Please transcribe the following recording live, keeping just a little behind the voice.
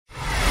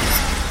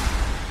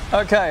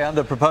Okay,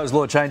 under proposed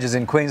law changes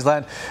in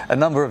Queensland, a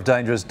number of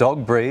dangerous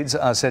dog breeds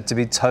are set to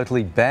be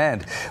totally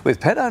banned, with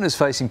pet owners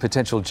facing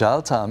potential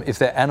jail time if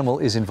their animal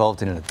is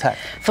involved in an attack.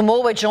 For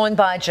more, we're joined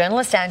by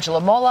journalist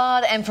Angela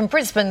Mollard, and from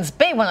Brisbane's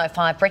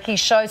B105 Brekkie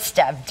show,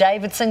 Stav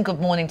Davidson. Good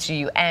morning to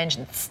you, Ange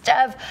and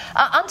Stav.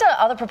 Under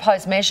other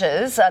proposed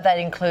measures, that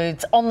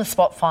includes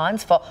on-the-spot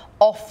fines for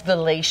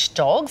off-the-leash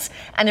dogs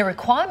and a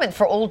requirement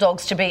for all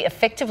dogs to be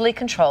effectively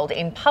controlled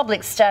in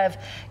public. Stav,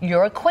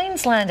 you're a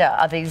Queenslander.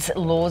 Are these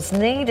laws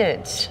needed?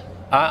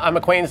 I'm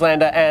a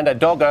Queenslander and a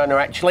dog owner,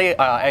 actually.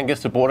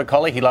 Angus, the Border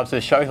Collie, he loves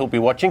the show. He'll be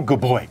watching. Good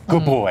boy,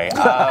 good boy.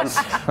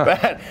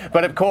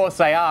 But of course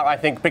they are, I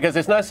think, because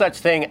there's no such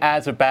thing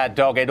as a bad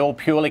dog. It all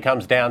purely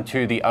comes down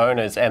to the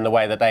owners and the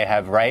way that they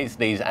have raised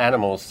these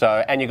animals.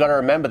 So, and you've got to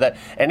remember that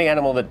any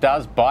animal that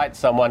does bite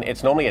someone,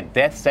 it's normally a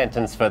death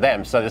sentence for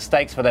them. So the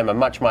stakes for them are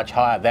much, much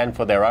higher than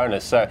for their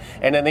owners. So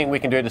anything we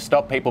can do to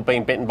stop people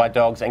being bitten by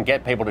dogs and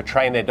get people to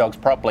train their dogs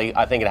properly,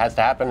 I think it has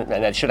to happen,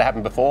 and it should have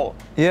happened before.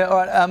 Yeah, all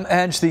right.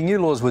 Ange, the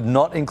new laws would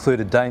not include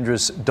a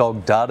dangerous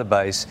dog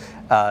database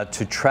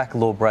to track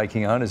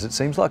law-breaking owners. It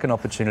seems like an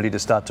opportunity to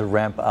start to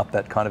ramp up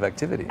that kind of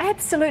activity.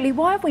 Absolutely.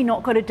 Why have we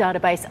not got a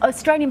database?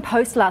 Australian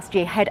Post last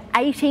year had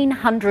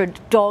 1,800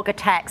 dog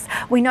attacks.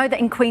 We know that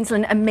in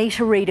Queensland a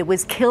meter reader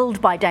was killed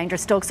by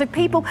dangerous dogs. So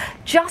people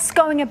just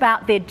going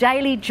about their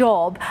daily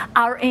job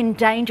are in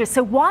danger.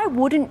 So why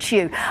wouldn't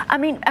you? I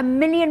mean, 1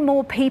 million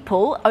more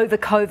people over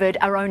COVID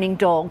are owning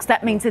dogs.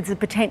 That means there's a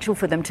potential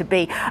for them to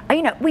be.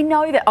 You know, we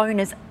know that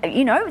owners,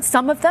 you know,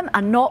 some of them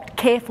are not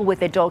careful with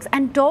their dogs,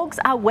 and dogs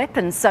are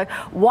weapons. So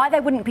why they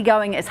wouldn't be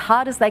going as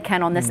hard as they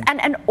can on this.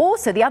 And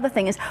also the other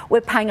thing is we're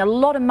paying a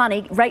lot of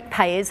money,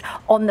 ratepayers,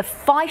 on the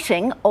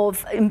fighting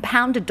of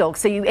impounded dogs.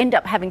 So you end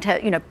up having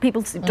to, you know,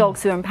 people's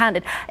dogs who are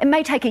impounded. It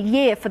may take a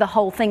year for the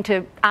whole thing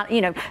to,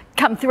 you know,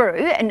 come through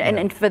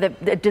and for the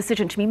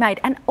decision to be made.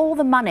 And all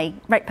the money,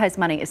 ratepayers'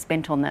 money, is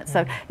spent on that.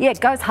 So yeah,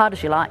 go as hard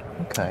as you like.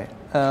 Okay.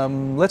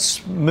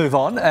 Let's move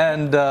on.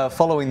 And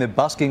following the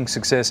busking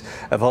success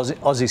of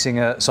Aussie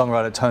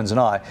singer-songwriter Tones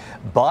and I,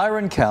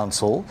 Byron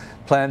Council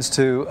plans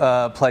to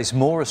place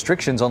more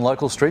restrictions on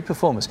local street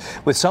performers,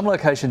 with some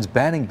locations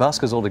banning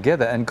buskers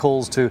altogether and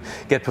calls to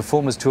get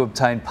performers to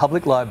obtain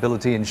public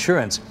liability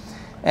insurance.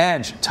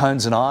 Ange,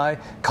 Tones and I,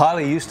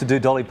 Kylie used to do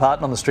Dolly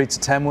Parton on the streets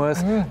of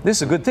Tamworth. This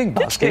is a good thing,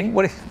 busking.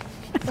 What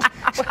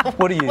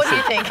do you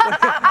think?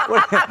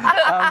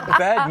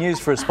 Bad news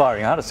for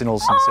aspiring artists, in all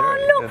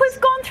sincerity. Oh, look,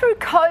 we've gone through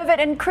COVID,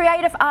 and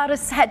creative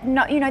artists had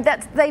no, you know,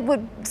 they were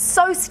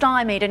so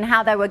stymied in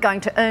how they were going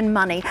to earn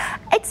money.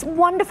 It's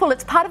wonderful.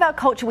 It's part of our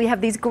culture. We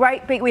have these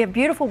we have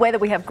beautiful weather.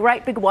 We have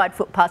great big wide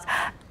footpaths.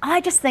 I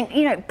just think,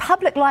 you know,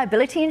 public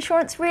liability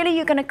insurance, really,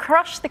 you're going to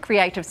crush the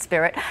creative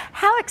spirit.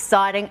 How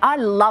exciting. I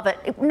love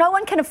it. No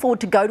one can afford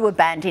to go to a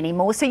band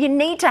anymore, so you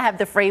need to have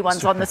the free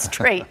ones on the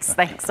streets.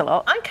 Thanks a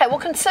lot. Okay, well,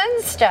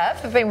 concerns,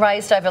 Stav, have been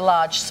raised over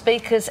large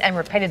speakers and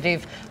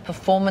repetitive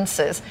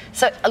performances.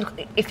 So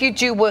if you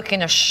do work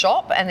in a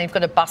shop and you've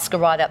got a busker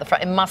right out the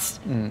front, it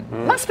must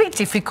be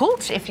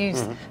difficult if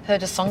you've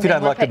heard a song if you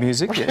don't like the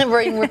music,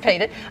 being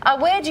repeated.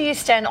 Where do you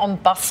stand on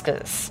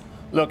buskers?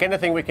 Look,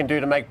 anything we can do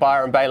to make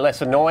Byron Bay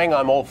less annoying,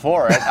 I'm all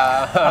for it.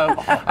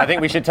 I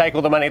think we should take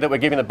all the money that we're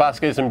giving the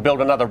buskers and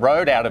build another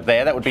road out of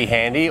there. That would be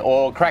handy.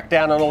 Or crack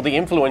down on all the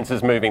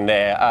influencers moving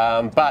there.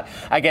 But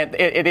again,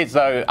 it is,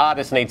 though,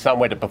 artists need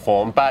somewhere to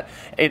perform. But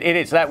it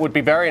is, that would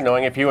be very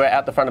annoying if you were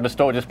out the front of a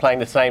store just playing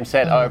the same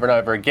set over and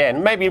over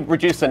again. Maybe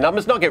reduce the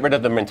numbers, not get rid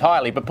of them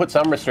entirely, but put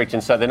some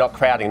restrictions so they're not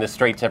crowding the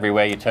streets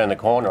everywhere you turn the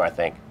corner, I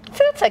think.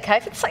 So that's okay.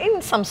 If it's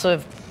in some sort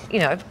of, you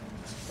know,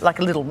 like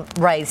a little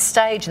raised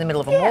stage in the middle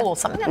of a mall or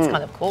something. That's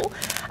kind of cool.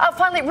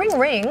 Finally, ring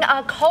ring,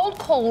 are cold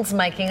calls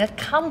making a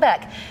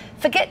comeback?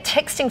 Forget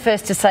texting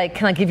first to say,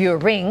 can I give you a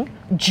ring?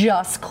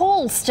 Just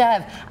call.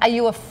 Stav, are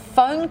you a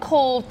phone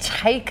call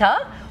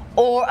taker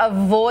or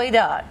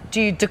avoider? Do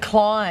you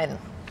decline?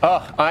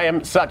 Oh, I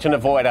am such an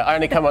avoider. I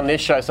only come on this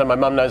show so my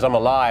mum knows I'm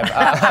alive.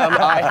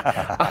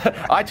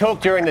 I talk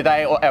during the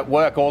day or at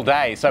work all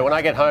day, so when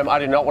I get home, I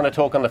do not want to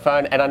talk on the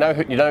phone. And I know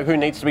who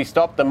needs to be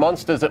stopped? The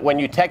monsters that when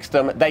you text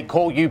them, they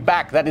call you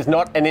back. That is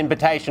not an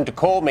invitation to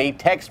call me.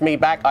 Text me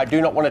back. I do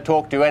not want to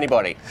talk to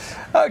anybody.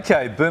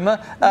 Okay,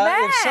 Boomer.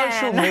 If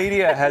social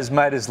media has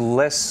made us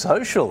less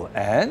social,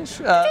 Ange...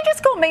 Did you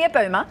just call me a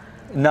boomer?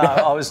 No,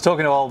 I was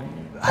talking to old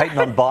hating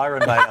on Byron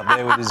mate up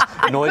there with his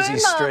noisy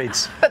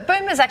streets. But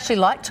boomers actually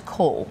like to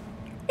call.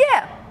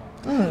 Yeah.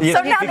 Yeah,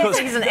 so now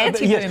he's an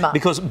anti-boomer. Yeah,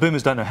 because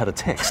boomers don't know how to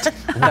text.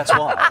 And that's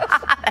why.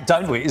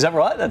 Don't we? Is that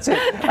right? That's it.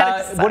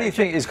 What do you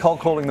think? Is cold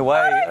calling the way?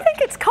 I don't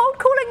think it's cold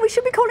calling. We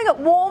should be calling it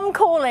warm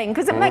calling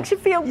because it makes you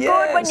feel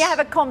good when you have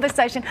a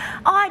conversation.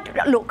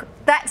 Look,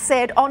 that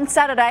said, on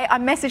Saturday, I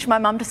messaged my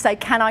mum to say,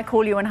 can I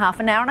call you in half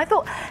an hour? And I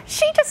thought,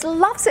 she just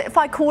loves it if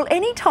I call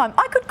any time.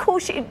 I could call,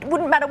 it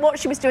wouldn't matter what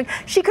she was doing.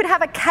 She could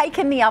have a cake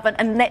in the oven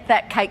and let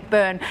that cake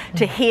burn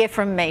to hear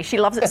from me. She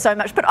loves it so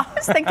much. But I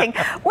was thinking,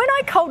 when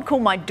I cold call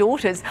my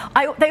daughters,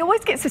 they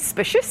always get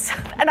suspicious.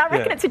 And I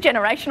reckon it's a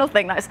generational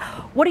thing. Like,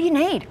 what do you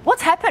need?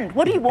 What's happened?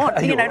 What do you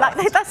want? You know, like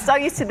they're so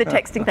used to the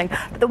texting thing.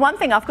 But the one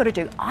thing I've got to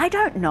do, I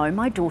don't know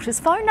my daughter's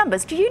phone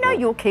numbers. Do you know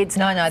your kids'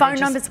 No, phone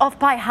numbers off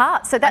by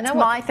heart? So that's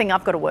my thing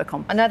I've got to work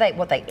on. I know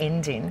what they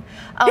end in.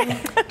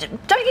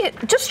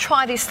 Just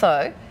try this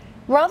though.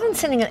 Rather than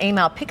sending an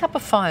email, pick up a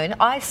phone.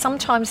 I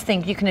sometimes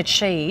think you can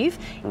achieve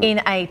in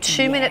a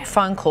 2-minute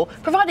phone call,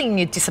 providing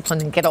you're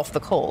disciplined and get off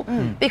the call,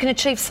 but you can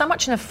achieve so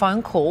much in a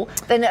phone call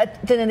than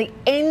in the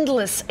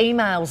endless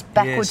emails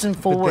backwards and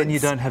forwards. But then you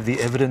don't have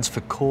the evidence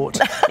for court.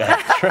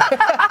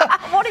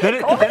 What do you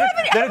call it?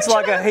 Then it's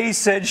like a he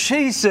said,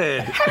 she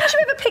said. Haven't you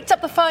ever picked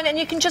up the phone and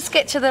you can just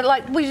get to the,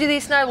 like, we'll do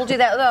this, no, we'll do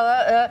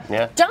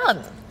that,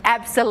 done.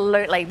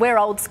 Absolutely. We're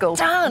old school.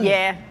 Done.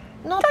 Yeah.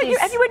 Not this.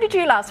 When did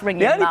you last ring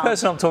your The only mum?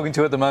 person I'm talking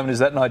to at the moment is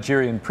that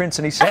Nigerian prince,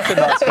 and he's such a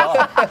nice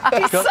guy.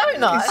 He's so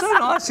nice. He's so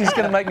nice. He's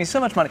going to make me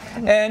so much money.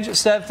 And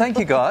Stav, thank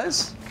you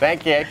guys.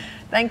 Thank you.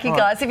 Thank you,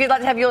 guys. If you'd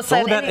like to have your say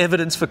All about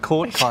evidence for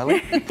court,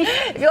 Kylie.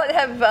 If you'd like to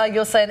have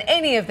your say on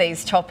any of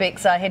these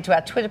topics, head to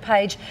our Twitter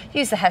page,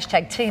 use the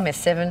hashtag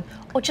TMS7,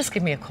 or just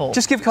give me a call.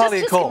 Just give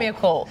Kylie a call. Just give me a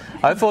call.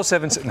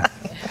 0476. No.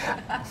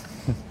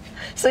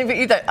 So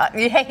you don't.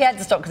 He had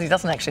to stop because he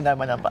doesn't actually know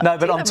my number. No,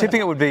 but I'm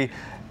tipping it would be.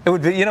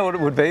 You know what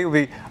it would be? It would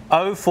be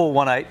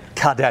 0418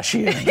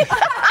 Kardashian.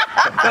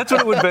 That's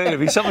what it would be. It'd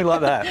be something like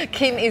that.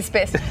 Kim is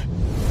best.